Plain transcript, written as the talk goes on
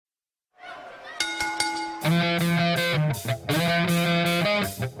The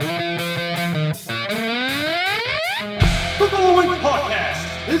following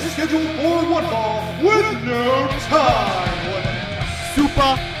podcast is scheduled for one fall with no time limit.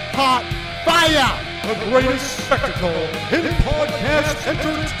 Super hot fire! The greatest spectacle in podcast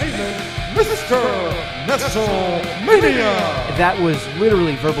entertainment, Mr. Nestlemania. That was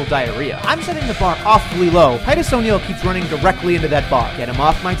literally verbal diarrhea. I'm setting the bar awfully low. Titus O'Neil keeps running directly into that bar. Get him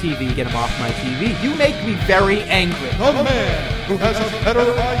off my TV, get him off my TV. You make me very angry. The man who has a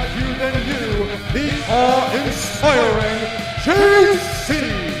better IQ than you, the awe-inspiring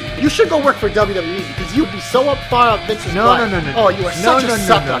JC. You should go work for WWE because you'd be so up far up Vince's No. Oh, you are such a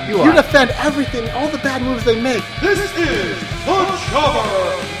sucker. You defend everything, all the bad moves they make. This is the Jobber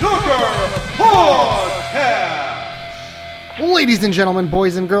Knocker Podcast. Ladies and gentlemen,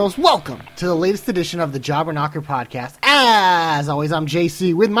 boys and girls, welcome to the latest edition of the Jobber Knocker Podcast. As always, I'm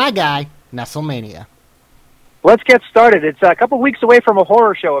JC with my guy, Nestlemania. Let's get started. It's a couple weeks away from a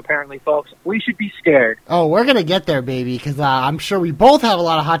horror show, apparently, folks. We should be scared. Oh, we're going to get there, baby, because I'm sure we both have a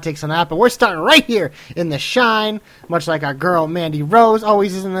lot of hot takes on that, but we're starting right here in the Shine, much like our girl Mandy Rose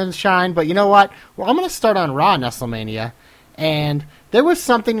always is in the Shine. But you know what? Well, I'm going to start on Raw, Nestlemania. And there was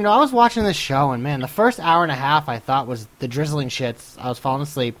something, I was watching this show, and man, the first hour and a half I thought was the drizzling shits. I was falling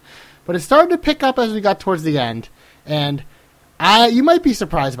asleep. But it started to pick up as we got towards the end. And you might be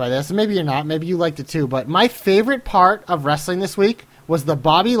surprised by this, and maybe you're not. Maybe you liked it too. But my favorite part of wrestling this week was the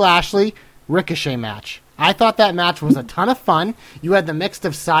Bobby Lashley Ricochet match. I thought that match was a ton of fun. You had the mix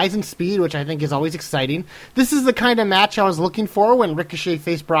of size and speed, which I think is always exciting. This is the kind of match I was looking for when Ricochet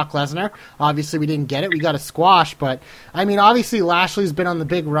faced Brock Lesnar. Obviously, we didn't get it. We got a squash. But, I mean, obviously, Lashley's been on the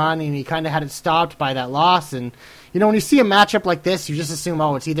big run, and he kind of had it stopped by that loss. And, you know, when you see a matchup like this, you just assume,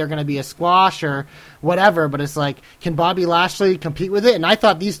 oh, it's either going to be a squash or whatever. But it's like, can Bobby Lashley compete with it? And I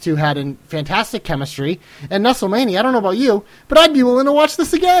thought these two had a fantastic chemistry. And Nestlemania, I don't know about you, but I'd be willing to watch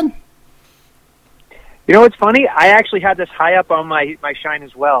this again. You know what's funny? I actually had this high up on my Shine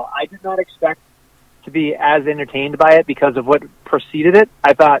as well. I did not expect to be as entertained by it because of what preceded it.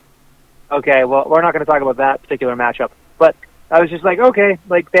 I thought, okay, well, we're not going to talk about that particular matchup. But I was just like, okay,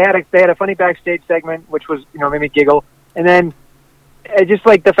 like they had a funny backstage segment, which was, made me giggle. And then just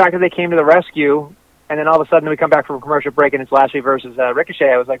like the fact that they came to the rescue, and then all of a sudden we come back from a commercial break and it's Lashley versus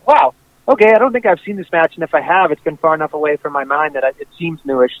Ricochet. I was like, wow, okay, I don't think I've seen this match, and if I have, it's been far enough away from my mind that it seems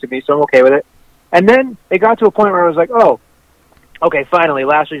newish to me, so I'm okay with it. And then it got to a point where I was like, oh, okay, finally,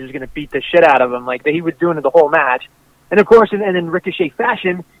 Lashley's just going to beat the shit out of him like he was doing it the whole match. And, of course, and in Ricochet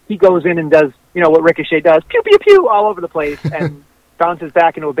fashion, he goes in and does, what Ricochet does, pew, pew, pew, all over the place, and bounces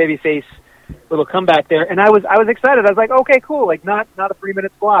back into a babyface little comeback there. And I was excited. I was like, okay, cool, like not a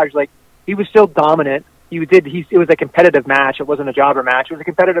 3-minute squash. Like, he was still dominant. It was a competitive match. It wasn't a jobber match. It was a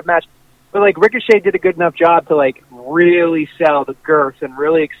competitive match. But, like, Ricochet did a good enough job to, like, really sell the girth and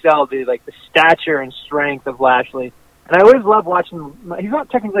really excel the stature and strength of Lashley. And I always love watching he's not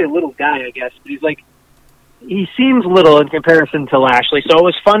technically a little guy, I guess, but he seems little in comparison to Lashley. So it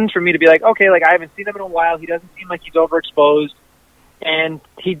was fun for me to be like, okay, like, I haven't seen him in a while. He doesn't seem like he's overexposed. And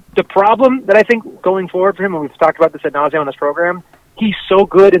the problem that I think going forward for him, and we've talked about this ad nauseam on this program, he's so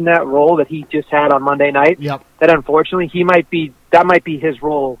good in that role that he just had on Monday night that unfortunately that might be his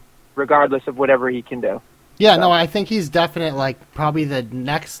role regardless of whatever he can do. Yeah, no, I think he's definite, probably the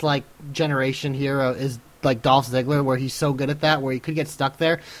next, generation hero is, Dolph Ziggler, where he's so good at that, where he could get stuck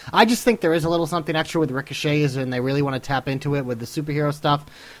there. I just think there is a little something extra with Ricochet, and they really want to tap into it with the superhero stuff.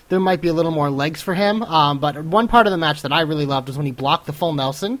 There might be a little more legs for him, but one part of the match that I really loved was when he blocked the full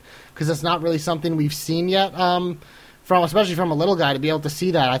Nelson, because it's not really something we've seen yet, especially from a little guy, to be able to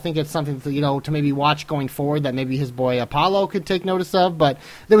see that. I think it's something to maybe watch going forward that maybe his boy Apollo could take notice of. But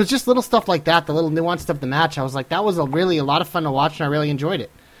there was just little stuff like that, the little nuanced stuff of the match. I was like, that was really a lot of fun to watch, and I really enjoyed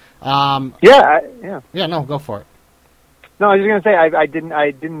it. Yeah, no, go for it. No, I was just going to say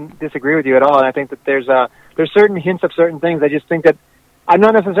I didn't disagree with you at all, and I think that there's certain hints of certain things. I just think that I'm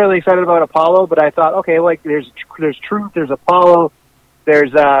not necessarily excited about Apollo, but I thought, okay, there's Truth, there's Apollo.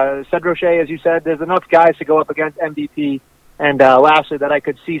 There's Ced Roche, as you said. There's enough guys to go up against MVP and Lashley that I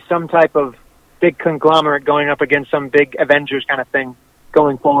could see some type of big conglomerate going up against some big Avengers kind of thing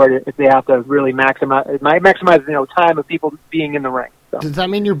going forward if they have to really maximize time of people being in the ring. So. Does that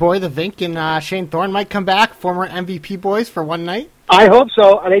mean your boy, the Vink, and Shane Thorne might come back, former MVP boys, for one night? I hope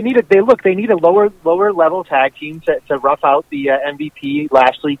so. They need a lower level tag team to rough out the MVP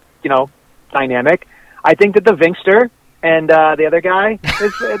Lashley dynamic. I think that the Vinkster and the other guy,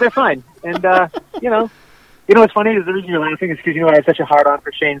 they're fine. And, what's funny is the reason you're laughing is because I had such a hard-on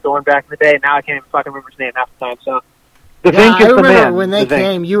for Shane Thorne back in the day, and now I can't even fucking remember his name half the time. So, The Yeah, Vink I is the remember man. when they The Vink.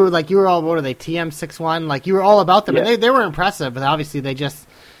 came, you were all, what are they, TM61? Like, you were all about them, Yeah. and they were impressive, but obviously they just,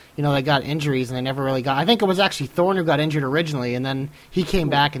 they got injuries, and they never really got, I think it was actually Thorne who got injured originally, and then he came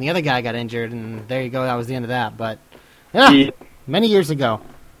back, and the other guy got injured, and there you go, that was the end of that, but, yeah, many years ago.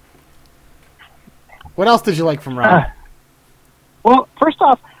 What else did you like from Raw? Well, first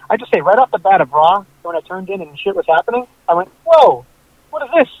off, I just say right off the bat of Raw, when I turned in and shit was happening, I went, whoa, what is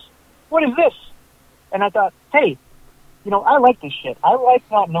this? What is this? And I thought, hey, I like this shit. I like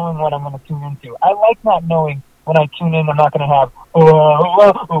not knowing what I'm going to tune into. I like not knowing when I tune in I'm not going to have,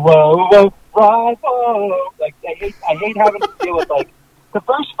 like, I hate having to deal with, like, the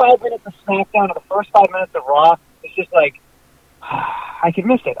first 5 minutes of SmackDown or the first 5 minutes of Raw, it's just like, I can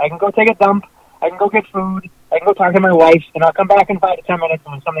miss it. I can go take a dump. I can go get food. I can go talk to my wife, and I'll come back in 5 to 10 minutes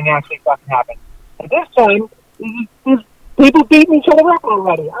when something actually fucking happens. At this time, these people beating each other up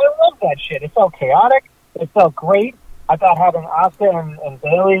already. I love that shit. It felt chaotic. It felt great. I thought having Asuka and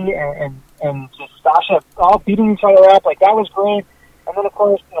Bayley and just Sasha all beating each other up, like, that was great. And then, of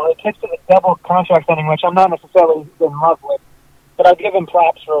course, it gets to the double contract ending, which I'm not necessarily in love with. But I'll give them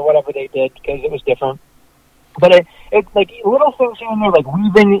props for whatever they did, because it was different. But it's like little things here and there, like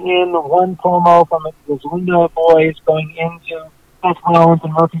weaving in one promo from the Zelina boys going into Seth Rollins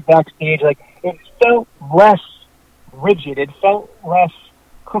and Murphy backstage. Like, it felt less rigid. It felt less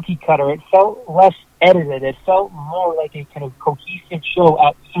cookie cutter. It felt less edited. It felt more like a kind of cohesive show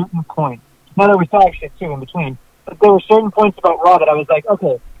at certain points. Now there was dog shit too in between, but there were certain points about Raw that I was like,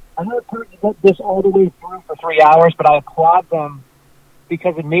 okay, I'm not going to get this all the way through for 3 hours, but I applaud them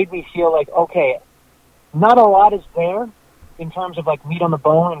because it made me feel like, okay, not a lot is there in terms of, like, meat on the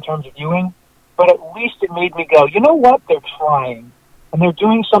bone, in terms of viewing, but at least it made me go, you know what? They're trying, and they're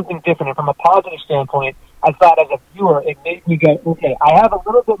doing something different. And from a positive standpoint, I thought as a viewer, it made me go, okay, I have a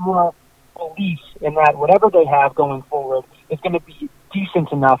little bit more belief in that whatever they have going forward is going to be decent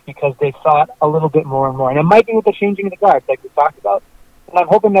enough because they've thought a little bit more and more. And it might be with the changing of the guards, like we talked about, and I'm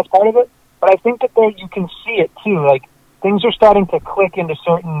hoping that's part of it. But I think that there you can see it, too. Like, things are starting to click into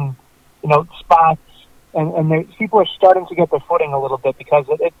certain, spots, and people are starting to get their footing a little bit because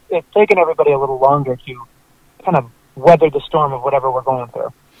it's taken everybody a little longer to kind of weather the storm of whatever we're going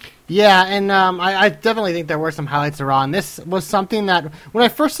through. Yeah, and I definitely think there were some highlights of Raw, and this was something that, when I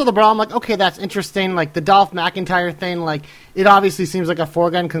first saw the Brawl, I'm like, okay, that's interesting, like, the Dolph McIntyre thing, like, it obviously seems like a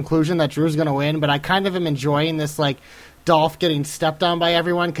foregone conclusion that Drew's going to win, but I kind of am enjoying this, like, Dolph getting stepped on by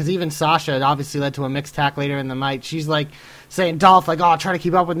everyone, because even Sasha, it obviously led to a mixed tack later in the night. She's like saying, Dolph, like, oh, try to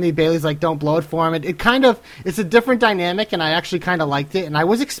keep up with me. Bayley's like, don't blow it for him. It kind of, it's a different dynamic, and I actually kind of liked it. And I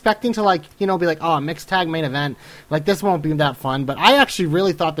was expecting to, like, be like, oh, mixed tag main event. Like, this won't be that fun. But I actually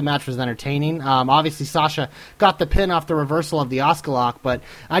really thought the match was entertaining. Obviously, Sasha got the pin off the reversal of the Oscar lock, but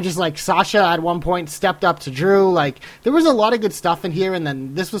I just, like, Sasha at one point stepped up to Drew. Like, there was a lot of good stuff in here, and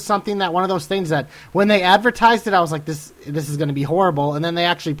then this was something that, one of those things that, when they advertised it, I was like, this is going to be horrible, and then they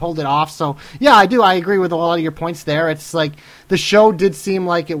actually pulled it off. So, yeah, I agree with a lot of your points there. It's like, the show did seem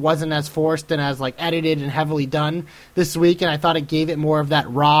like it wasn't as forced and as, like, edited and heavily done this week, and I thought it gave it more of that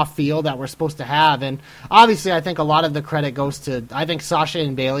raw feel that we're supposed to have. And obviously, I think a lot of the credit goes to, I think Sasha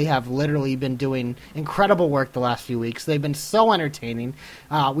and Bayley have literally been doing incredible work the last few weeks. They've been so entertaining.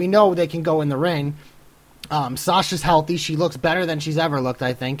 We know they can go in the ring. Sasha's healthy. She looks better than she's ever looked,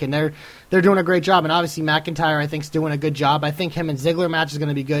 I think, and they're doing a great job. And obviously McIntyre, I think, is doing a good job. I think him and Ziggler match is going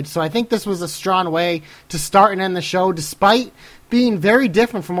to be good. So I think this was a strong way to start and end the show, despite being very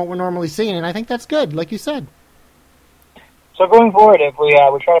different from what we're normally seeing. And I think that's good, like you said. So going forward, if we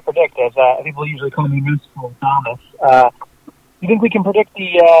try to predict, as people usually call me Mystical Thomas, you think we can predict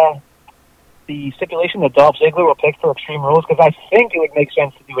the stipulation that Dolph Ziggler will pick for Extreme Rules? Because I think it would make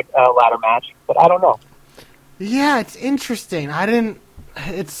sense to do a ladder match, but I don't know. Yeah, it's interesting.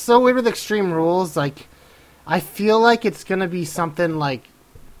 It's so weird with Extreme Rules. Like, I feel like it's going to be something like,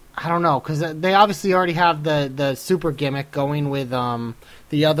 I don't know, because they obviously already have the super gimmick going with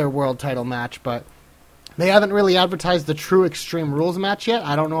the other world title match, but they haven't really advertised the true Extreme Rules match yet.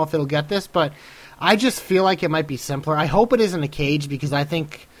 I don't know if it'll get this, but I just feel like it might be simpler. I hope it isn't a cage, because I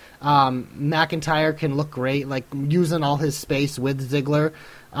think McIntyre can look great, like using all his space with Ziggler.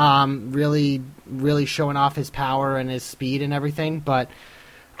 Really showing off his power and his speed and everything, but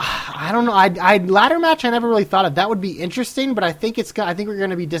I don't know. Ladder match, I never really thought of. That would be interesting, but I think we're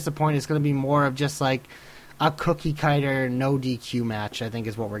going to be disappointed. It's going to be more of just like a cookie cutter, no DQ match, I think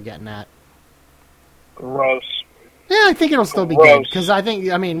is what we're getting at. Gross. Yeah, I think it'll still be good, because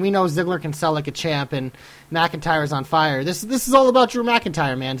we know Ziggler can sell like a champ, and McIntyre's on fire. This is all about Drew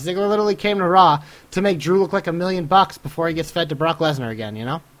McIntyre, man. Ziggler literally came to Raw to make Drew look like $1 million before he gets fed to Brock Lesnar again, you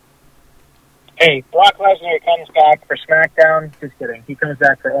know? Hey, Brock Lesnar comes back for SmackDown. Just kidding. He comes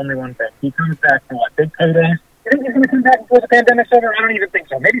back for only one thing. He comes back for what? Big paydays? You think he's going to come back before the pandemic's over? I don't even think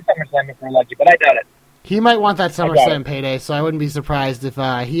so. Maybe SummerSlam if we're lucky, but I doubt it. He might want that SummerSlam payday, so I wouldn't be surprised if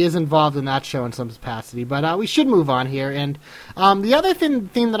he is involved in that show in some capacity. But we should move on here. And the other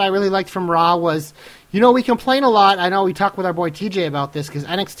theme that I really liked from Raw was, we complain a lot. I know we talk with our boy TJ about this because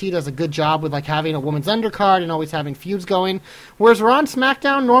NXT does a good job with having a women's undercard and always having feuds going. Whereas Raw and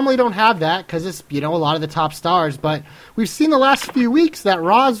SmackDown normally don't have that because it's, a lot of the top stars. But we've seen the last few weeks that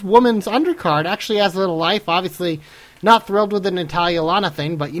Raw's women's undercard actually has a little life. Obviously, not thrilled with the Natalya Lana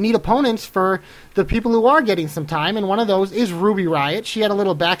thing, but you need opponents for the people who are getting some time, and one of those is Ruby Riott. She had a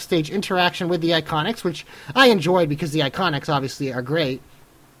little backstage interaction with the Iconics, which I enjoyed because the Iconics obviously are great.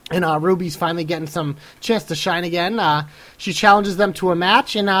 And Ruby's finally getting some chance to shine again. She challenges them to a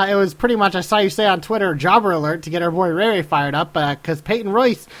match, and it was pretty much, I saw you say on Twitter, jobber alert to get our boy Ray Ray fired up, because Peyton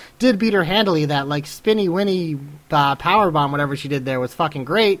Royce did beat her handily. That, spinny, winny powerbomb, whatever she did there, was fucking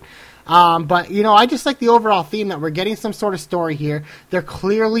great. But, I just like the overall theme that we're getting some sort of story here. They're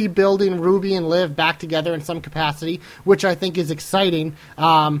clearly building Ruby and Liv back together in some capacity, which I think is exciting.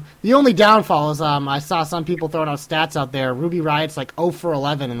 The only downfall is I saw some people throwing out stats out there. Ruby Riott's 0 for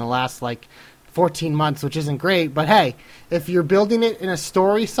 11 in the last 14 months, which isn't great. But, hey, if you're building it in a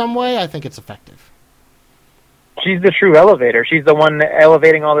story some way, I think it's effective. She's the true elevator. She's the one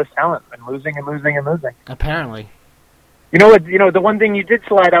elevating all this talent and losing and losing and losing. Apparently. You know what? The one thing you did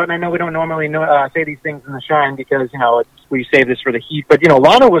slide out, and I know we don't normally say these things in the Shine because we save this for the heat. But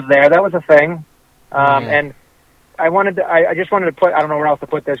Lana was there; that was a thing. And I just wanted to put. I don't know where else to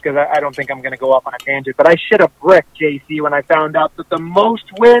put this because I don't think I'm going to go off on a tangent. But I shit a brick, JC, when I found out that the most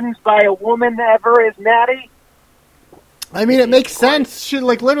wins by a woman ever is Natty. I mean, it makes sense. She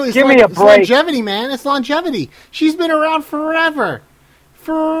literally, it's Give me a it's break. longevity, man. It's longevity. She's been around forever.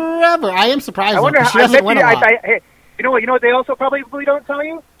 I am surprised. I wonder though, how. she doesn't win a lot. Hey, you know what they also probably don't tell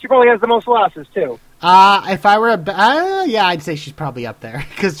you? She probably has the most losses, too. If I were I'd say she's probably up there.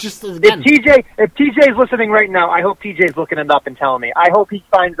 Because just, again... If TJ's listening right now, I hope TJ's looking it up and telling me. I hope he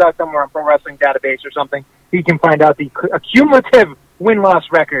finds out somewhere on Pro Wrestling Database or something. He can find out the cumulative win-loss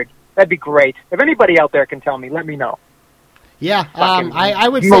record. That'd be great. If anybody out there can tell me, let me know. Yeah, I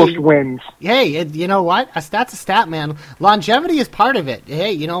would say... Most wins. Hey, you know what? That's a stat, man. Longevity is part of it.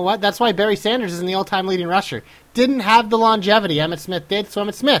 Hey, you know what? That's why Barry Sanders is in the all-time leading rusher. Didn't have the longevity. Emmitt Smith did, so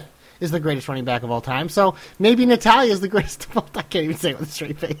Emmitt Smith is the greatest running back of all time. So maybe Natalya is the greatest of all time. I can't even say it with a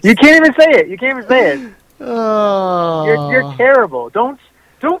straight face. You can't even say it. Oh. You're terrible. Don't.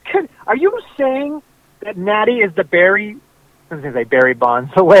 Are you saying that Natty is the Barry? I was going to say Barry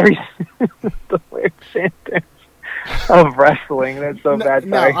Bonds. The Larry Sanders of wrestling. That's so bad.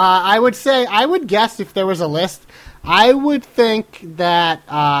 Sorry. No, I would guess if there was a list, I would think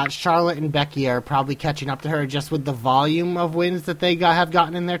that Charlotte and Becky are probably catching up to her just with the volume of wins that they have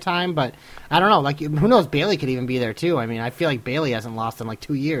gotten in their time. But I don't know. Who knows? Bayley could even be there too. I mean, I feel like Bayley hasn't lost in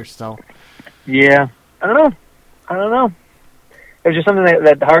 2 years. So. Yeah, I don't know. It was just something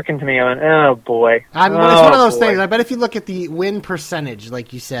that harkened to me. I went, oh boy. It's one of those things. I bet if you look at the win percentage,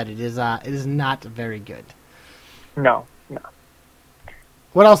 like you said, it is not very good. No.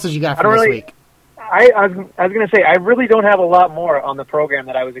 What else did you got for this week? I was going to say, I really don't have a lot more on the program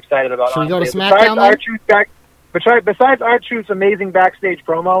that I was excited about. Should we go to SmackDown then? Besides R-Truth's amazing backstage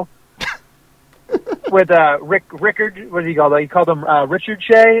promo with Rickard, what did he call him? He called him Richard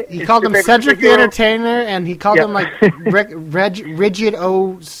Shea. He called him Cedric the Entertainer, and he called him Rigid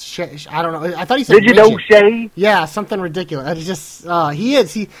O'Shea. I don't know. I thought he said Rigid O'Shea. Yeah, something ridiculous. It's just he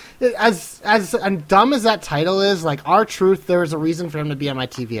as dumb as that title is. R-Truth, there was a reason for him to be on my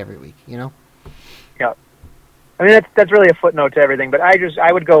TV every week. Yeah. I mean that's really a footnote to everything, but I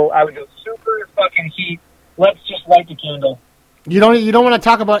would go super fucking heat. Let's just light the candle. You don't want to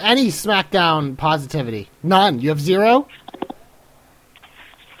talk about any SmackDown positivity. None. You have zero?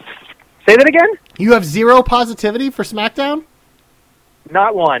 Say that again? You have zero positivity for SmackDown?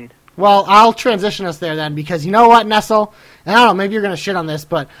 Not one. Well, I'll transition us there then, because you know what, Nestle? And I don't know, maybe you're going to shit on this,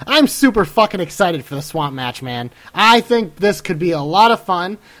 but I'm super fucking excited for the Swamp match, man. I think this could be a lot of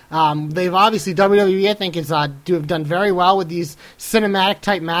fun. They've obviously, WWE, I think, have done very well with these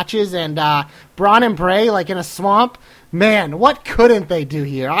cinematic-type matches, and Braun and Bray, in a swamp, man, what couldn't they do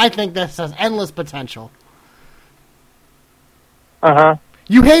here? I think this has endless potential. Uh-huh.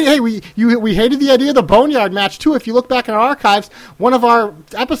 We hated the idea of the Boneyard match, too. If you look back in our archives, one of our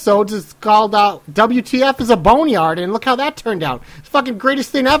episodes is called WTF is a Boneyard, and look how that turned out. It's the fucking greatest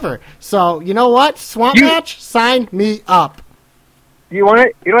thing ever. So, you know what? Swamp match, sign me up. You want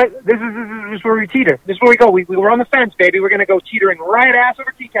it? You know what? This is where we teeter. This is where we go. We were on the fence, baby. We're gonna go teetering right ass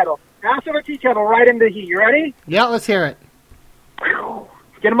over tea kettle, right into the heat. You ready? Yeah, let's hear it.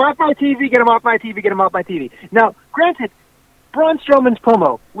 Get him off my TV. Get him off my TV. Get him off my TV. Now, granted, Braun Strowman's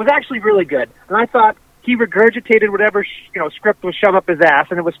promo was actually really good, and I thought he regurgitated whatever script was shoved up his ass,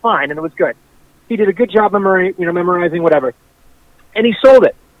 and it was fine, and it was good. He did a good job memorizing whatever, and he sold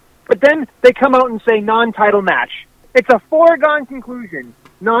it. But then they come out and say non-title match. It's a foregone conclusion,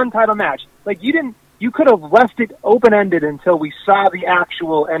 non-title match. Like you could have left it open-ended until we saw the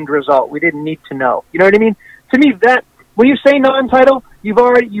actual end result. We didn't need to know. You know what I mean? To me, that when you say non-title,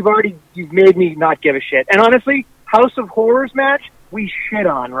 you've made me not give a shit. And honestly, House of Horrors match, we shit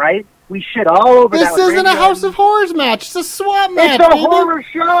on, right? We shit all over that. This isn't a House of Horrors match. It's a swamp match, It's a baby. horror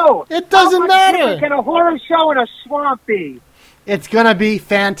show. It doesn't matter. How much can a horror show in a swamp be? It's going to be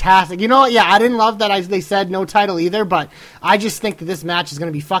fantastic. You know what? Yeah, I didn't love that they said no title either, but I just think that this match is going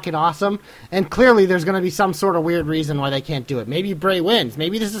to be fucking awesome. And clearly there's going to be some sort of weird reason why they can't do it. Maybe Bray wins.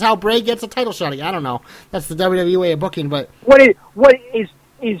 Maybe this is how Bray gets a title shot. I don't know. That's the WWE way of booking, but... What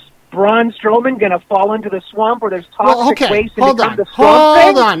is Braun Strowman going to fall into the swamp where there's toxic waste and become the swamp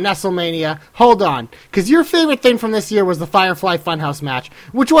thing? Hold on, Nestlemania. Hold on. Because your favorite thing from this year was the Firefly Funhouse match,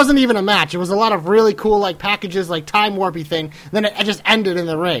 which wasn't even a match. It was a lot of really cool packages, time warpy thing. Then it just ended in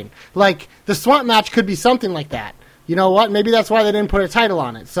the ring. The swamp match could be something like that. You know what? Maybe that's why they didn't put a title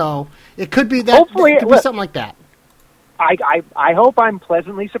on it. So it could be that. Hopefully, it could be something like that. I hope I'm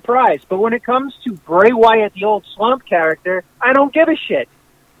pleasantly surprised. But when it comes to Bray Wyatt, the old swamp character, I don't give a shit.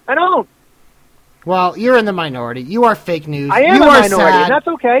 I don't. Well, you're in the minority. You are fake news. I am you a are minority, sad. and that's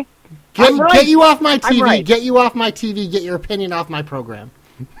okay. Get you off my TV. Right. Get you off my TV. Get your opinion off my program.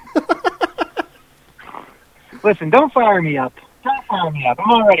 Listen, don't fire me up. Don't fire me up.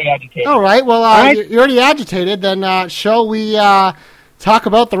 I'm already agitated. All right. Well, right. You're already agitated. Then shall we talk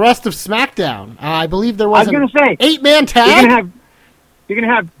about the rest of SmackDown? I believe there was I was going to say 8-man tag. You're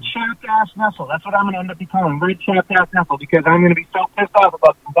gonna have chapped ass Nestle. That's what I'm gonna end up becoming. Very chapped ass Nestle because I'm gonna be so pissed off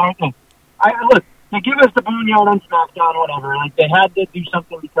about the entire thing. Look, they give us the boneyard on SmackDown, whatever. They had to do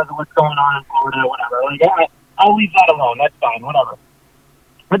something because of what's going on in Florida, whatever. I'll leave that alone. That's fine, whatever.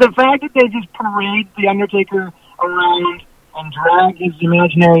 But the fact that they just parade the Undertaker around and drag his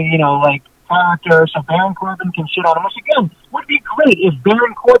imaginary, character so Baron Corbin can shit on him, which again would be great if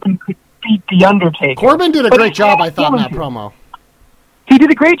Baron Corbin could beat the Undertaker. Corbin did a great job, I thought, in that promo. He did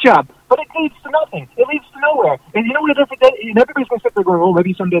a great job, but it leads to nothing. It leads to nowhere. And you know what? And everybody's going to sit there going, oh,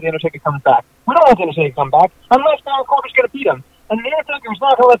 maybe someday the Undertaker comes back. We don't want the Undertaker to come back unless Baron Corbin's going to beat him. And the Undertaker is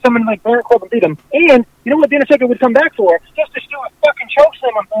not going to let someone like Baron Corbin beat him. And you know what the Undertaker would come back for? Just to do a fucking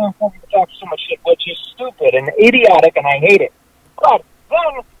chokeslam on Baron Corbin to talk so much shit, which is stupid and idiotic, and I hate it. But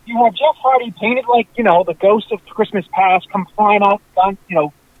then you have Jeff Hardy painted like, the ghost of Christmas past come flying out, guns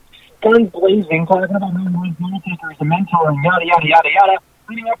blazing, talking about how the Undertaker is a mentor and yada, yada, yada, yada.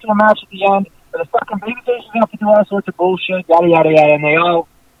 Leading up to the match at the end, the fucking babyfaces have to do all sorts of bullshit, yada, yada, yada, and they all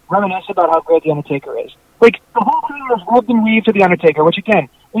reminisce about how great the Undertaker is. The whole thing was rubbed and weaved to the Undertaker, which, again,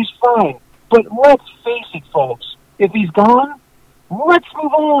 is fine. But let's face it, folks. If he's gone, let's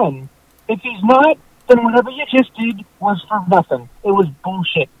move on. If he's not, then whatever you just did was for nothing. It was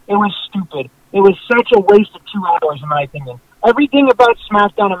bullshit. It was stupid. It was such a waste of 2 hours, in my opinion. Everything about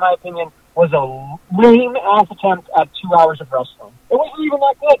SmackDown, in my opinion, was a lame-ass attempt at 2 hours of wrestling. It wasn't even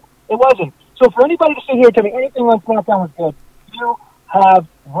that good. It wasn't. So for anybody to sit here and tell me anything on SmackDown was good, you have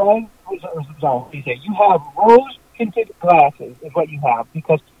rose-tinted glasses is what you have.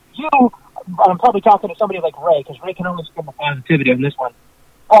 Because I'm probably talking to somebody like Ray, because Ray can only skim the positivity on this one.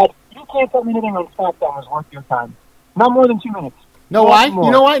 But you can't tell me anything on SmackDown was worth your time. Not more than 2 minutes. No, why? You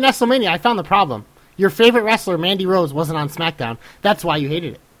know why? Nestlemania, I found the problem. Your favorite wrestler, Mandy Rose, wasn't on SmackDown. That's why you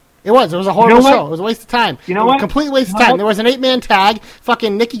hated it. It was a horrible show. It was a waste of time. You know what? Complete waste of time. There was an 8-man tag.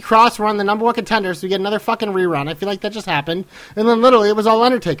 Fucking Nikki Cross won the number 1 contender, so we get another fucking rerun. I feel like that just happened. And then literally it was all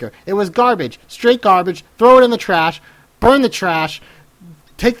Undertaker. It was garbage. Straight garbage. Throw it in the trash. Burn the trash.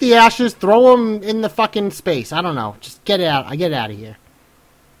 Take the ashes. Throw them in the fucking space. I don't know. Just get it out. I get it out of here.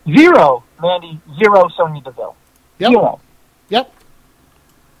 0, Mandy. 0, Sonya Deville. Yep. 0. Yep.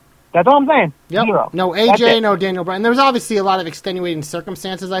 That's all I'm saying. Yep. 0. No AJ, no Daniel Bryan. There was obviously a lot of extenuating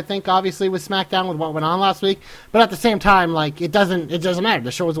circumstances, I think, obviously, with SmackDown, with what went on last week. But at the same time, it doesn't matter.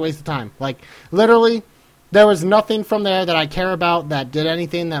 The show was a waste of time. Literally, there was nothing from there that I care about that did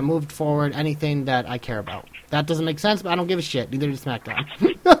anything that moved forward, anything that I care about. That doesn't make sense, but I don't give a shit. Neither does SmackDown.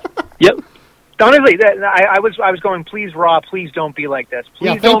 Yep. Honestly, I was going, please, Raw, please don't be like this.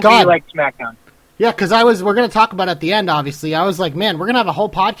 Please don't be like SmackDown. Yeah, because we're going to talk about it at the end, obviously. I was like, man, we're going to have a whole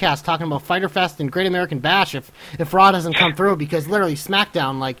podcast talking about Fyter Fest and Great American Bash if Raw doesn't come through, because literally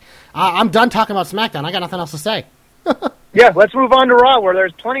SmackDown, like, I'm done talking about SmackDown. I got nothing else to say. Yeah, let's move on to Raw, where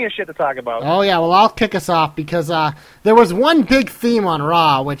there's plenty of shit to talk about. Oh, yeah, well, I'll kick us off, because there was one big theme on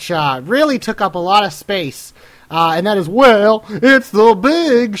Raw, which really took up a lot of space. And that is, well, it's the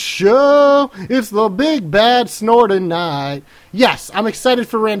big show. It's the big bad snorting night. Yes, I'm excited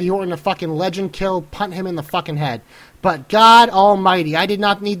for Randy Orton to fucking legend kill, punt him in the fucking head. But God almighty, I did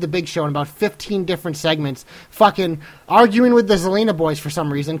not need the big show in about 15 different segments fucking arguing with the Zelina boys for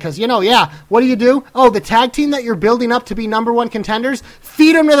some reason. Because, what do? Oh, the tag team that you're building up to be number one contenders?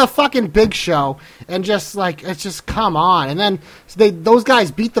 Feed them to the fucking big show. And just, like, it's just, come on. And then those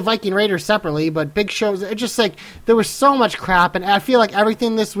guys beat the Viking Raiders separately, but big shows, it's just like, there was so much crap. And I feel like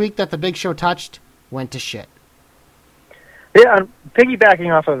everything this week that the big show touched went to shit. Yeah, I'm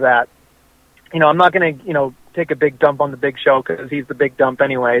piggybacking off of that. I'm not going to, take a big dump on the big show because he's the big dump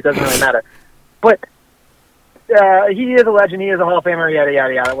anyway. It doesn't really matter. But he is a legend. He is a Hall of Famer. Yada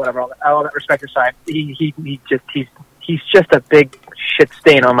yada yada. Whatever. All that respect aside, he's just a big shit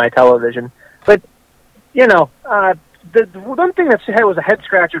stain on my television. But the one thing that was a head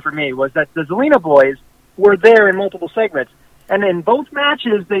scratcher for me was that the Zelina boys were there in multiple segments, and in both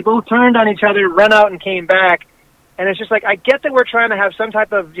matches they both turned on each other, ran out, and came back. And it's just like, I get that we're trying to have some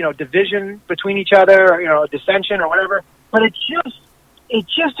type of, division between each other, or, dissension or whatever, but it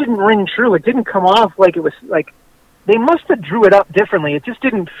just didn't ring true. It didn't come off like it was, like, they must have drew it up differently. It just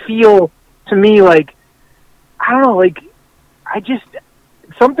didn't feel to me like, I don't know, like,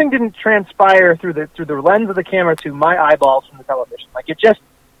 something didn't transpire through the lens of the camera to my eyeballs from the television. Like, it just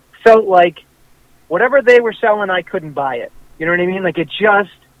felt like whatever they were selling, I couldn't buy it. You know what I mean? Like, it just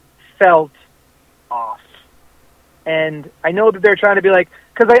felt off. And I know that they're trying to be like,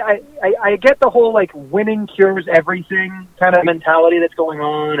 because I get the whole, like, winning cures everything kind of mentality that's going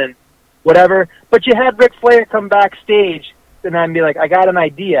on and whatever, but you had Ric Flair come backstage and then be like, I got an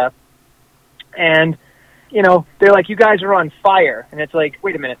idea, and, they're like, you guys are on fire, and it's like,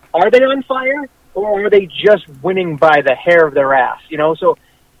 wait a minute, are they on fire, or are they just winning by the hair of their ass, So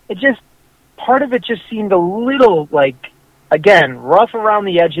it just, part of it just seemed a little, like, again, rough around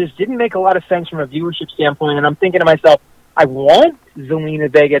the edges, didn't make a lot of sense from a viewership standpoint, and I'm thinking to myself, I want Zelina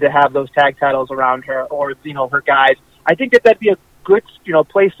Vega to have those tag titles around her, or, her guys. I think that'd be a good,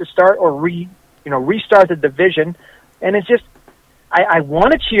 place to start or restart the division, and it's just, I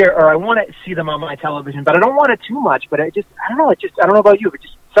want to cheer, or I want to see them on my television, but I don't want it too much, but I don't know about you, but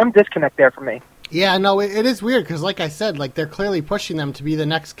just some disconnect there for me. Yeah, no, it is weird because, like I said, like they're clearly pushing them to be the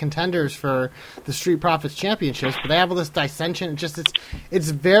next contenders for the Street Profits Championships, but they have all this dissension. It's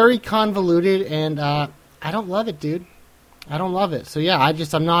very convoluted, and I don't love it, dude. I don't love it. So yeah,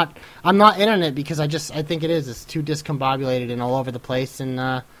 I'm not in on it because I think it's too discombobulated and all over the place, and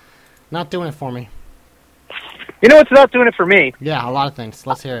not doing it for me. It's not doing it for me. Yeah, a lot of things.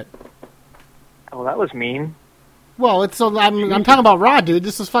 Let's hear it. Oh, that was mean. Well, I'm talking about Raw, dude.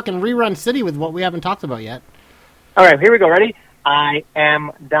 This is fucking Rerun City with what we haven't talked about yet. All right, here we go. Ready? I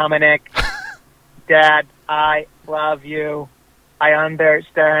am Dominic. Dad, I love you. I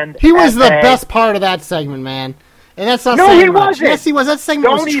understand. He was the best part of that segment, man. And that's not saying much. Wasn't. Yes, he was. That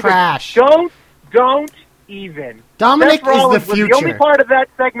segment was trash. Don't even. Dominic Seth Rollins is the future. Was the only part of that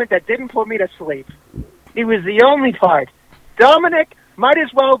segment that didn't put me to sleep. He was the only part. Dominic might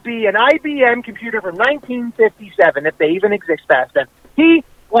as well be an IBM computer from 1957, if they even exist past then. He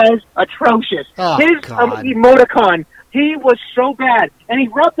was atrocious. Oh, his emoticon, he was so bad. And he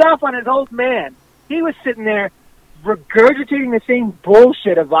rubbed off on his old man. He was sitting there regurgitating the same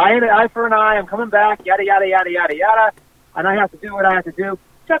bullshit of eye for an eye, I'm coming back, yada, yada, yada, yada, yada, and I have to do what I have to do.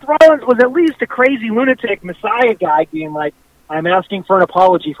 Seth Rollins was at least a crazy lunatic messiah guy being like, I'm asking for an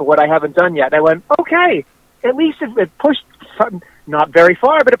apology for what I haven't done yet. And I went, okay, at least it pushed, not very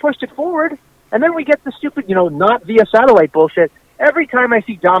far, but it pushed it forward. And then we get the stupid, not via satellite bullshit. Every time I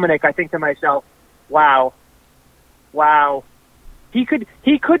see Dominic, I think to myself, wow. He could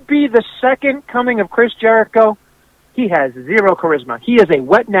be the second coming of Chris Jericho. He has zero charisma. He is a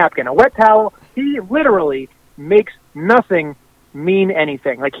wet napkin, a wet towel. He literally makes nothing mean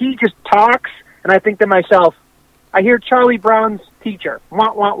anything. Like, he just talks, and I think to myself, I hear Charlie Brown's teacher.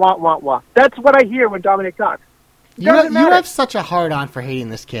 Wah, wah, wah, wah, wah. That's what I hear when Dominic talks. You have such a hard-on for hating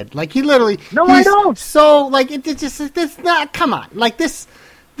this kid. Like, he literally... No, I don't. So, like, it's not... Come on. Like, this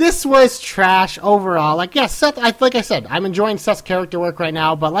This was trash overall. Like, yeah, Seth, like I said, I'm enjoying Seth's character work right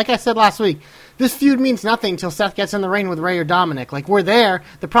now, but like I said last week, this feud means nothing until Seth gets in the ring with Ray or Dominic. Like, we're there.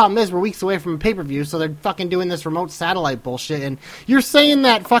 The problem is we're weeks away from a pay-per-view, so they're fucking doing this remote satellite bullshit, and you're saying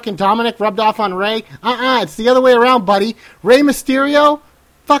that fucking Dominic rubbed off on Ray? It's the other way around, buddy. Rey Mysterio,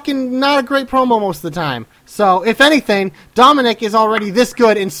 fucking not a great promo most of the time. So, if anything, Dominic is already this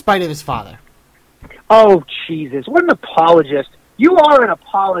good in spite of his father. Oh, Jesus. What an apologist. You are an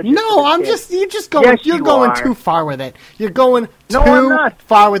apologist. No, you're just going, Yes, you're you going are. too far with it. You're going No, I'm too not.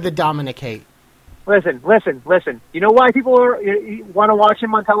 far with the Dominic hate. Listen. You know why people want to watch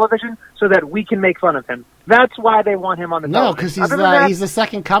him on television? So that we can make fun of him. That's why they want him on the No, television. because he's the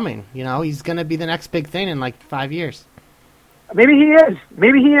second coming. You know, he's going to be the next big thing in like 5 years. Maybe he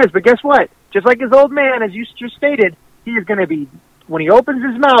is. But guess what? Just like his old man, as you just stated, he is going to be, when he opens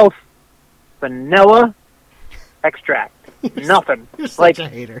his mouth, vanilla extract. Nothing. You're such like a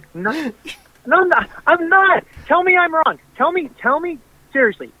hater. No, I'm not. Tell me I'm wrong. Tell me,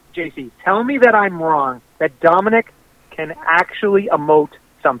 seriously, JC, tell me that I'm wrong, that Dominic can actually emote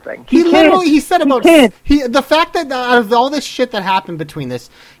something. He said about can't. the fact that out of all this shit that happened between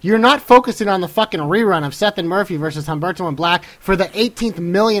this, you're not focusing on the fucking rerun of Seth and Murphy versus Humberto and Black for the 18th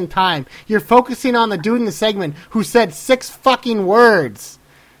millionth time. You're focusing on the dude in the segment who said 6 fucking words.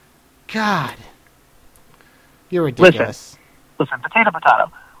 God. You're ridiculous. Listen, potato.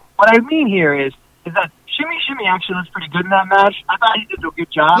 What I mean here is that Shimmy actually looks pretty good in that match. I thought he did a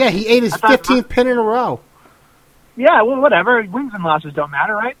good job. Yeah, he ate his 15th pin in a row. Yeah, well, whatever. Wins and losses don't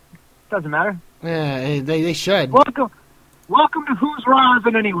matter, right? Doesn't matter. Yeah, they should. Welcome to Who's Raw Is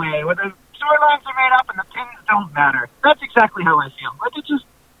It Anyway, where the storylines are made up and the pins don't matter. That's exactly how I feel. Like, it just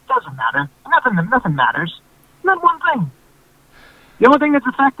doesn't matter. Nothing matters. Not one thing. The only thing that's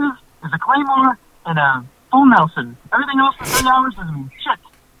effective is a Claymore and a full Nelson. Everything else for 3 hours is shit.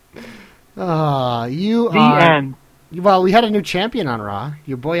 End. Well, we had a new champion on Raw.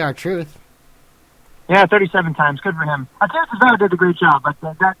 Your boy R-Truth. Yeah, 37 times. Good for him. I think Cesaro did a great job, but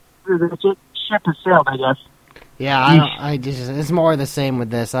that ship has sailed, I guess. Yeah, it's more of the same with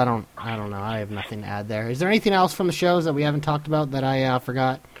this. I don't know. I have nothing to add there. Is there anything else from the shows that we haven't talked about that I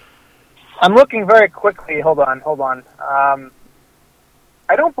forgot? I'm looking very quickly. Hold on.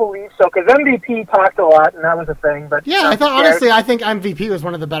 I don't believe so, because MVP talked a lot, and that was a thing. But yeah, I think MVP was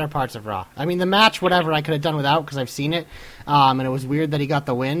one of the better parts of Raw. I mean, the match, whatever, I could have done without because I've seen it, and it was weird that he got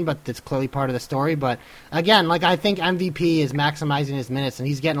the win, but it's clearly part of the story. But again, like I think MVP is maximizing his minutes, and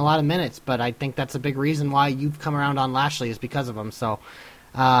he's getting a lot of minutes. But I think that's a big reason why you've come around on Lashley is because of him. So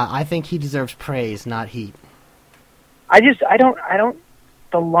I think he deserves praise, not heat. I don't.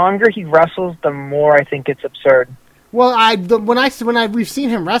 The longer he wrestles, the more I think it's absurd. Well, we've seen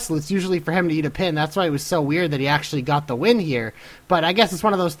him wrestle, it's usually for him to eat a pin. That's why it was so weird that he actually got the win here. But I guess it's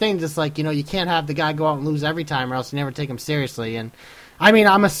one of those things. It's like, you can't have the guy go out and lose every time, or else you never take him seriously. And I mean,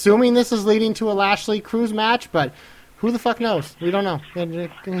 I'm assuming this is leading to a Lashley Cruz match, but who the fuck knows? We don't know.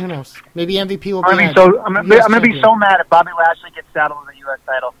 Who knows? Maybe MVP will be. I'm gonna be so mad if Bobby Lashley gets saddled with the U.S.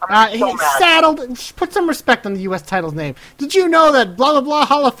 title. I'm so mad. Saddled. Put some respect on the U.S. title's name. Did you know that blah blah blah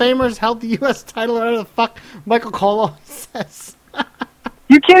Hall of Famers held the U.S. title? Whatever the fuck Michael Cole says.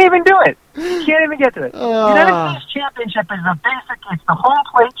 You can't even do it. You can't even get to it. United States Championship is it's the home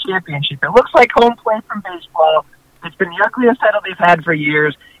plate championship. It looks like home plate from baseball. It's been the ugliest title they've had for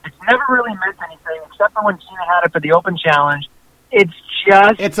years. It's never really meant anything except for when Cena had it for the Open Challenge.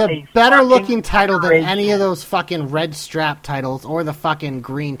 It's a better looking title than any of those fucking red strap titles or the fucking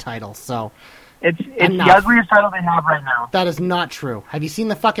green titles. So it's the ugliest title they have right now. That is not true. Have you seen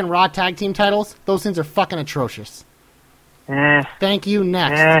the fucking Raw tag team titles? Those things are fucking atrocious. Thank you.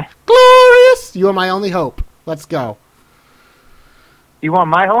 Next. Glorious. You are my only hope. Let's go. You want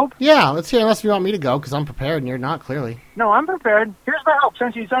my hope? Yeah, let's hear. Unless you want me to go, because I'm prepared and you're not, clearly. No, I'm prepared. Here's my hope.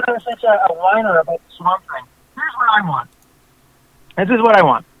 Since you said I was such a whiner about the Swamp thing, here's what I want. This is what I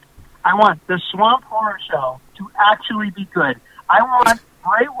want. I want the Swamp Horror Show to actually be good. I want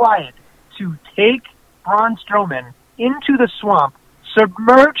Bray Wyatt to take Braun Strowman into the swamp,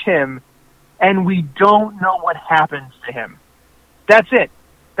 submerge him, and we don't know what happens to him. That's it.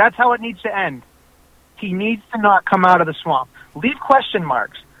 That's how it needs to end. He needs to not come out of the swamp. Leave question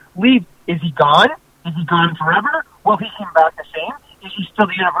marks. Is he gone? Is he gone forever? Will he come back the same? Is he still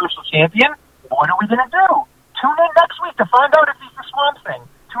the Universal Champion? What are we going to do? Tune in next week to find out if he's the Swamp Thing.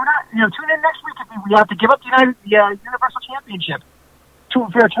 Tune in next week if we have to give up the Universal Championship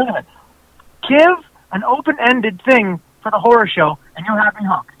for a tournament. Give an open-ended thing for the horror show, and you'll have me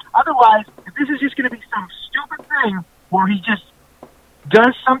hooked. Otherwise, if this is just going to be some stupid thing where he just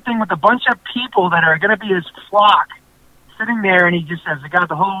does something with a bunch of people that are going to be his flock sitting there, and he just says, "I got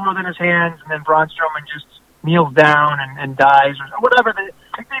the whole world in his hands," and then Braun Strowman just kneels down and dies or whatever.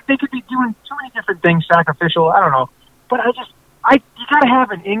 They could be doing too many different things, sacrificial. I don't know, but you got to have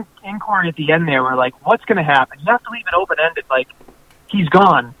an inquiry at the end there where, like, what's going to happen? You have to leave it open-ended, like, he's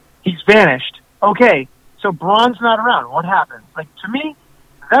gone. He's vanished. Okay, so Braun's not around. What happens? Like, to me,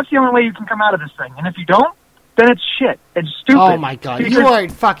 that's the only way you can come out of this thing. And if you don't, then it's shit. It's stupid. Oh, my God. Because You are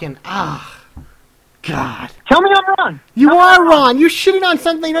fucking... God. Tell me I'm wrong. You are wrong. You're shitting on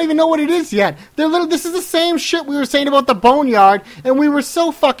something you don't even know what it is yet. This is the same shit we were saying about the Boneyard, and we were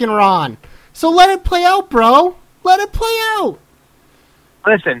so fucking wrong. So let it play out, bro. Let it play out.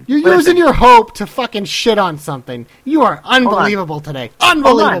 Listen. You're using your hope to fucking shit on something. You are unbelievable today.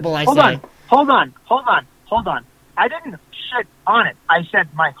 Unbelievable, I say. Hold on. I didn't shit on it. I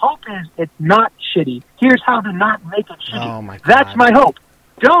said my hope is it's not shitty. Here's how to not make it shitty. Oh, my God. That's my hope.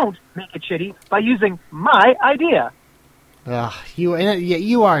 Don't make it shitty by using my idea. You are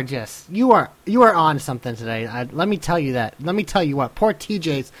on something today. Let me tell you that. Let me tell you what. Poor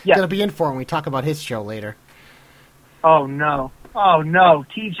TJ's going to be in for when we talk about his show later. Oh, no.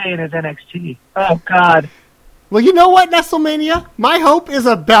 TJ and his NXT. Oh, God. Well, you know what, Nestlemania? My hope is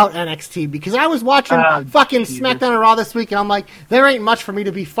about NXT because I was watching fucking SmackDown and Raw this week, and I'm like, there ain't much for me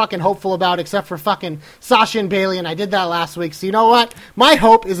to be fucking hopeful about except for fucking Sasha and Bayley, and I did that last week. So you know what? My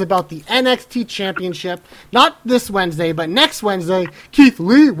hope is about the NXT Championship, not this Wednesday, but next Wednesday. Keith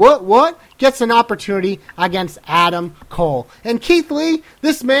Lee, gets an opportunity against Adam Cole. And Keith Lee,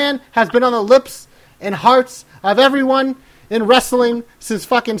 this man has been on the lips and hearts of everyone in wrestling since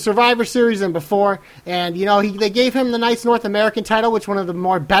fucking Survivor Series and before. And, you know, they gave him the nice North American title, which one of the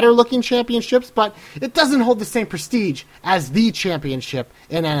more better-looking championships, but it doesn't hold the same prestige as the championship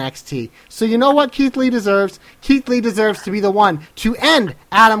in NXT. So you know what Keith Lee deserves? Keith Lee deserves to be the one to end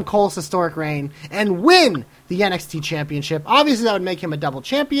Adam Cole's historic reign and win the NXT championship. Obviously, that would make him a double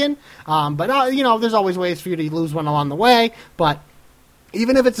champion, but, you know, there's always ways for you to lose one along the way, but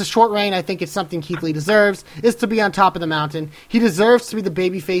even if it's a short reign, I think it's something Keith Lee deserves, is to be on top of the mountain. He deserves to be the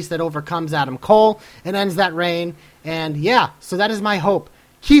babyface that overcomes Adam Cole and ends that reign. And yeah, so that is my hope.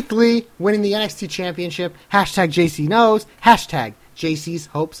 Keith Lee winning the NXT Championship. Hashtag JC knows. Hashtag JC's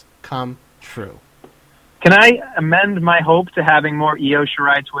hopes come true. Can I amend my hope to having more Io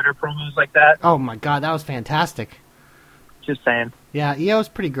Shirai Twitter promos like that? Oh my God, that was fantastic. Just saying. Yeah, Io's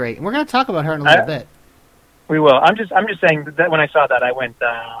pretty great. And we're going to talk about her in a little bit. We will. I'm just saying that when I saw that, I went,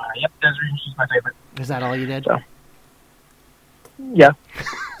 yep, Desiree, she's my favorite. Is that all you did? So, yeah.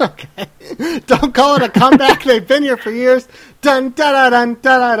 Okay. Don't call it a comeback. They've been here for years. Dun da da dun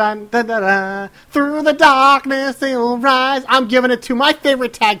da da dun da da da. Through the darkness they'll rise. I'm giving it to my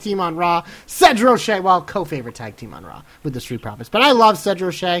favorite tag team on Raw, Cedric O'Shea. Well, co-favorite tag team on Raw with the Street Profits. But I love Cedric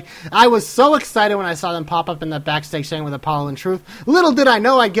O'Shea. I was so excited when I saw them pop up in that backstage segment with Apollo and Truth. Little did I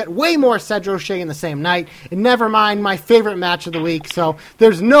know I'd get way more Cedric O'Shea in the same night. And never mind my favorite match of the week. So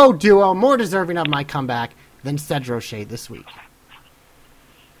there's no duo more deserving of my comeback than Cedric O'Shea this week.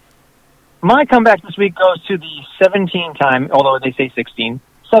 My comeback this week goes to the 17-time, although they say 16,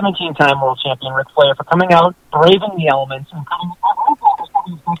 17-time world champion Ric Flair for coming out, braving the elements, and coming out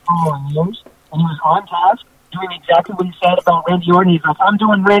years, and he was on task, doing exactly what he said about Randy Orton. He's like, I'm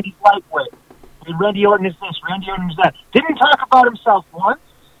doing Randy's lightweight. I mean, Randy Orton is this, Randy Orton is that. Didn't talk about himself once.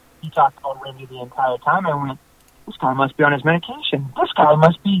 He talked about Randy the entire time. I went, this guy must be on his medication. This guy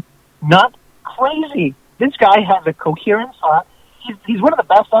must be not crazy. This guy has a coherent thought. He's one of the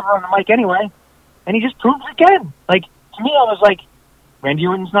best ever on the mic anyway, and he just proves it again. Like, to me, I was like, Randy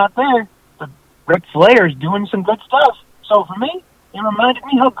Orton's not there, but Ric Flair's doing some good stuff. So for me, it reminded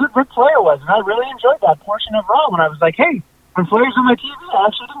me how good Ric Flair was, and I really enjoyed that portion of Raw when I was like, hey, when Flair's on my TV, I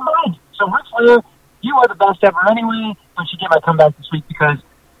actually didn't mind. So Ric Flair, you are the best ever anyway, but you get my comeback this week because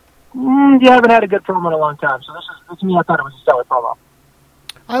you haven't had a good promo in a long time. So this to me, I thought it was a stellar promo.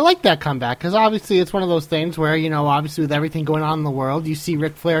 I like that comeback because obviously it's one of those things where, you know, obviously with everything going on in the world, you see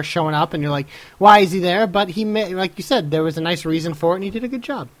Ric Flair showing up and you're like, why is he there? But he, like you said, there was a nice reason for it and he did a good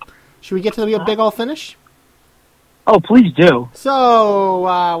job. Should we get to the big old finish? Oh, please do.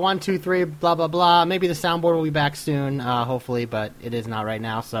 So, 1, 2, 3, blah, blah, blah. Maybe the soundboard will be back soon, hopefully, but it is not right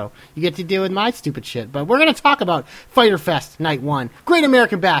now, so you get to deal with my stupid shit. But we're going to talk about Fyter Fest Night 1, Great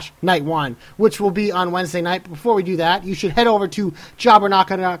American Bash Night 1, which will be on Wednesday night. But before we do that, you should head over to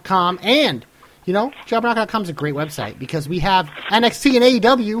jobbernaka.com, and, you know, jobbernaka.com is a great website because we have NXT and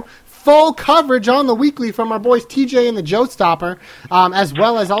AEW full coverage on the weekly from our boys TJ and the Joe Stopper, as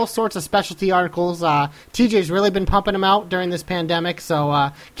well as all sorts of specialty articles. TJ's really been pumping them out during this pandemic,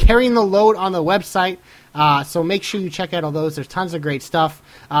 so carrying the load on the website. So make sure you check out all those. There's tons of great stuff.